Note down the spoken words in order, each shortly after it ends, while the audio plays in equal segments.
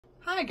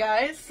Hi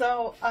guys,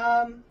 so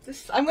I'm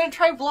going to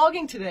try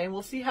vlogging today.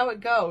 We'll see how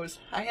it goes.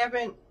 I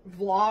haven't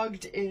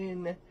vlogged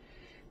in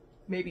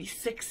maybe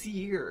 6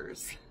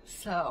 years,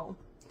 so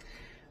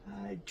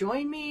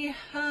join me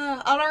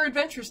on our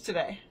adventures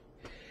today.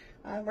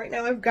 Right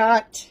now I've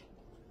got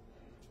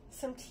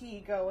some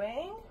tea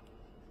going,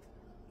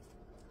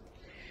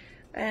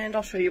 and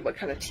I'll show you what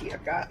kind of tea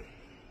I've got.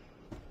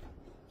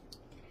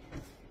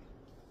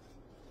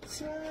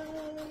 So,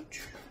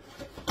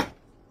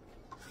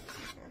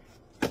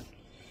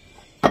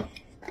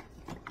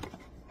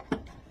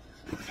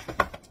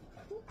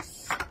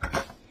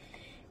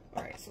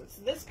 alright, so it's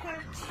this kind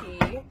of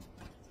tea.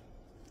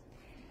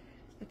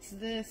 It's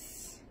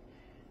this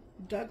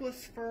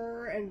Douglas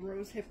fir and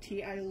rosehip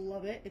tea. I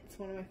love it. It's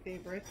one of my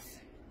favorites.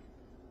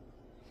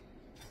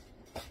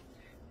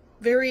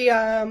 Very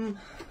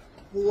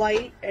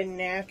light and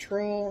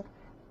natural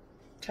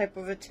type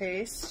of a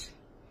taste.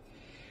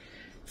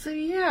 So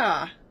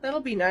yeah,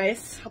 that'll be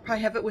nice. I'll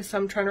probably have it with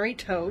some Trenery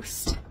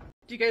toast.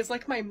 Do you guys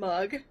like my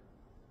mug?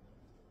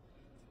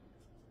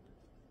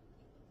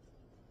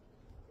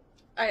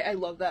 I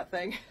love that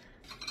thing.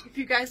 If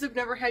you guys have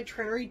never had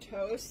Trenery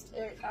toast,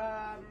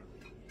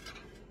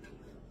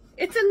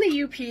 it's in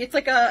the UP. It's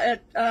like a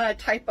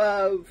type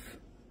of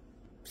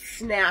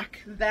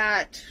snack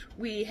that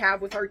we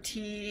have with our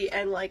tea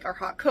and like our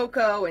hot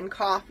cocoa and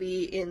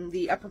coffee in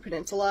the Upper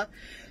Peninsula.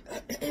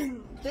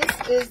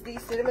 This is the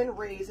cinnamon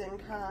raisin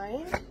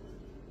kind,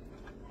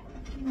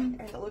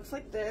 and it looks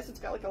like this. It's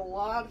got like a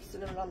lot of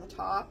cinnamon on the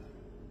top,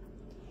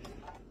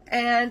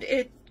 and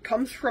it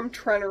comes from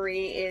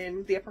Trenery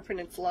in the Upper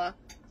Peninsula,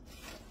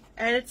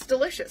 and it's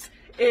delicious.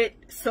 It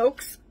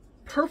soaks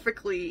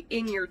perfectly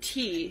in your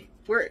tea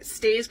where it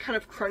stays kind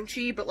of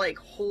crunchy but like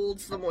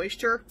holds the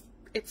moisture.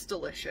 It's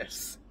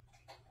delicious.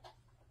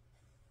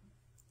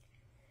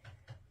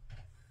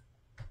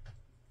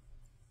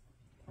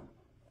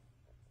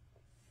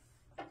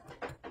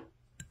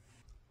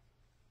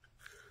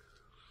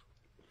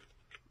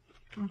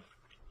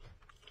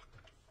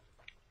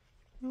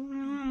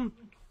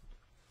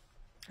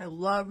 I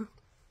love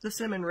the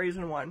cinnamon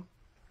raisin one.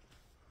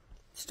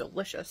 It's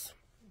delicious.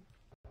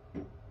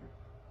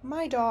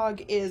 My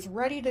dog is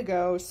ready to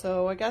go,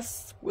 so I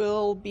guess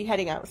we'll be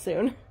heading out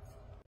soon.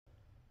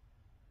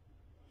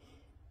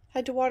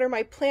 Had to water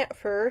my plant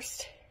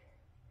first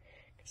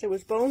because it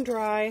was bone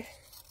dry.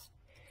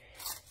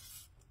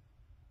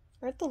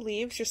 Aren't the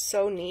leaves just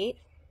so neat?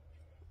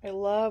 I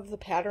love the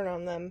pattern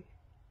on them.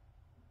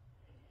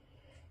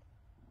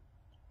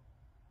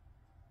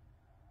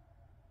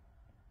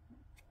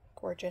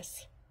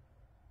 Gorgeous.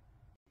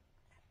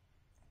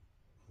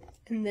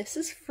 And this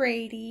is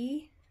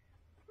Frady.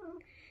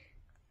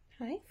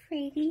 Hi,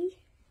 Frady.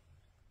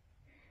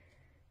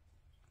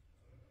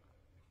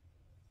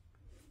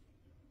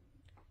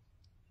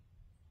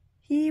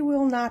 He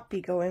will not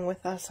be going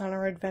with us on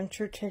our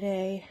adventure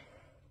today,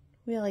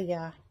 will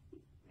ya?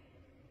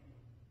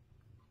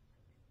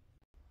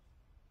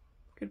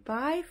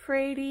 Goodbye,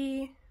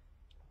 Frady.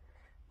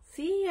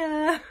 See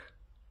ya.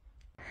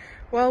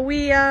 Well,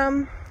 we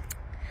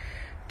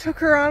took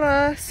her on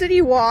a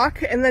city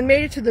walk and then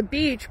made it to the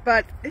beach,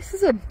 but this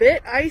is a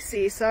bit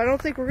icy, so I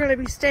don't think we're going to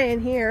be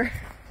staying here.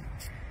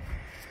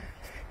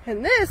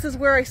 And this is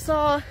where I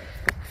saw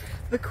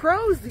the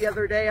crows the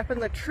other day up in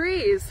the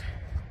trees.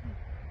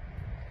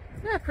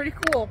 Yeah, pretty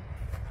cool.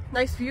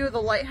 Nice view of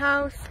the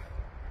lighthouse.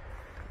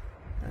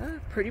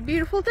 Pretty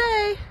beautiful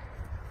day.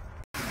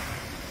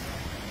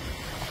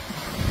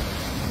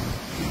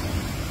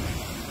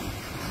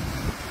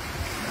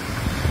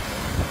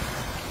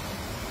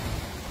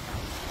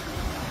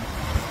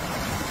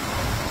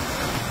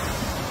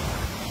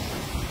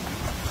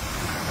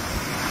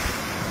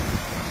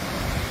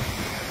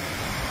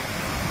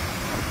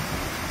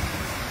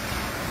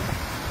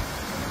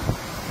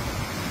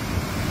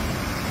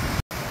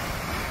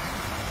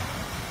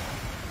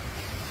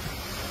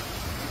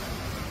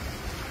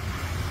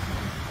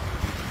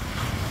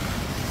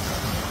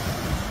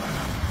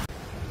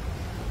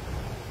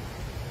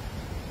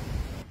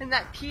 And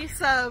that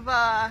piece of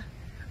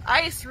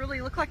ice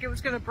really looked like it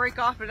was going to break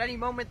off at any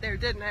moment there,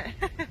 didn't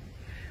it?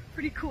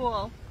 Pretty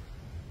cool.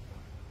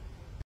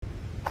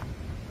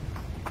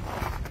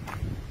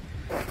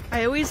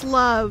 I always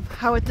love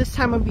how at this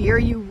time of year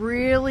you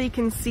really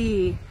can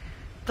see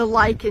the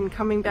lichen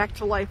coming back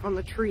to life on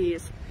the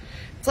trees.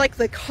 It's like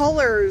the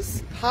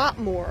colors pop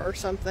more or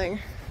something.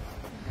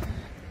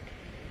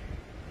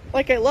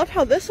 Like, I love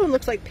how this one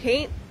looks like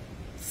paint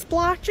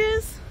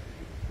splotches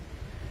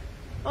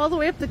all the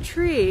way up the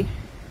tree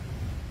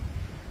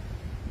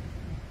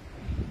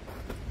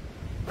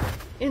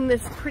in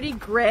this pretty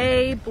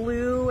gray,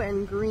 blue,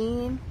 and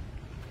green.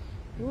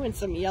 Ooh, and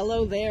some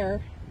yellow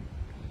there.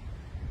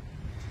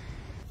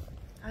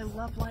 I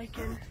love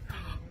lichen.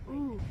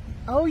 Ooh.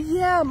 Oh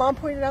yeah, Mom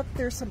pointed out that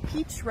there's some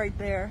peach right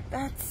there.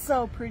 That's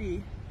so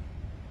pretty.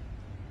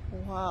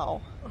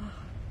 Wow.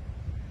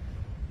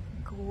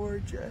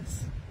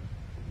 Gorgeous.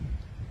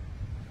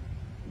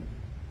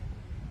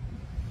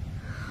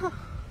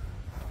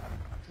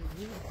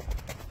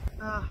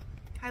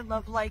 I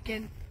love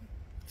lichen.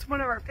 It's one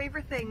of our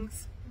favorite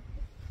things.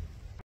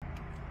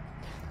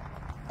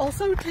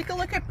 Also, take a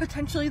look at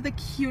potentially the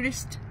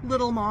cutest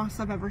little moss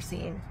I've ever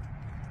seen.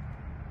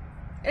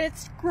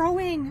 It's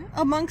growing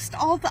amongst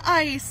all the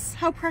ice.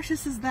 How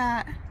precious is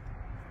that?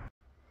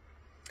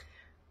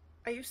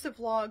 I used to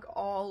vlog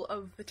all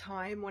of the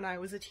time when I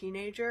was a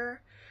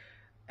teenager,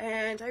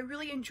 and I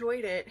really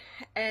enjoyed it,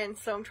 and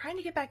so I'm trying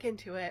to get back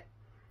into it.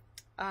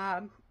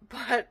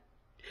 But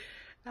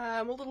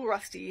I'm a little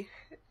rusty,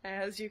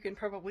 as you can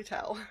probably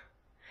tell.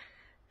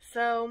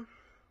 So,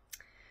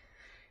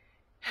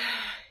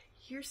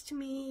 here's to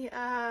me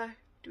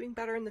doing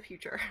better in the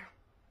future.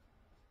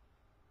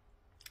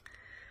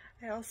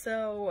 I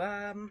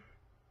also,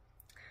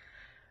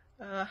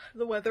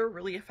 the weather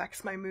really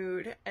affects my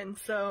mood, and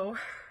so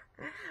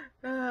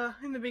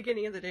in the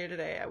beginning of the day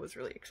today I was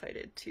really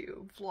excited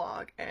to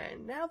vlog,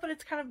 and now that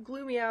it's kind of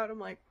gloomy out, I'm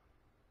like,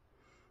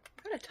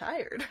 I'm kind of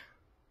tired,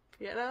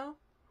 you know?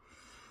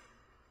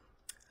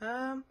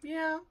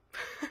 Yeah.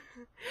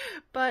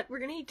 But we're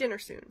gonna eat dinner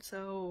soon,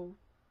 so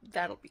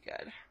that'll be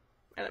good.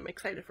 And I'm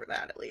excited for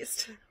that, at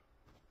least.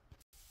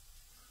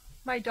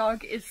 My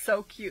dog is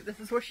so cute. This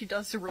is what she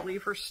does to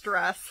relieve her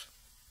stress.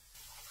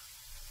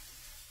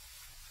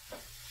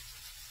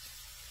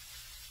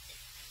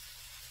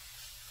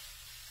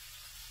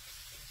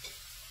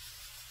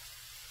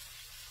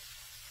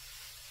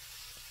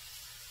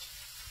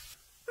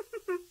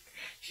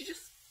 She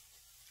just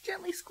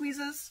gently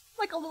squeezes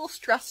like a little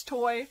stress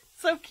toy.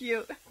 So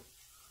cute.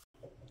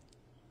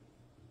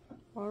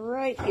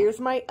 Alright, here's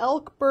my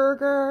elk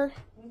burger.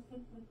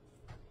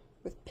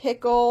 With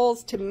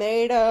pickles,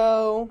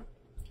 tomato.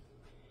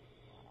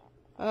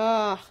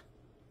 Ah,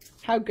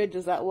 how good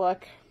does that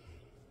look?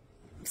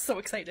 I'm so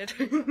excited.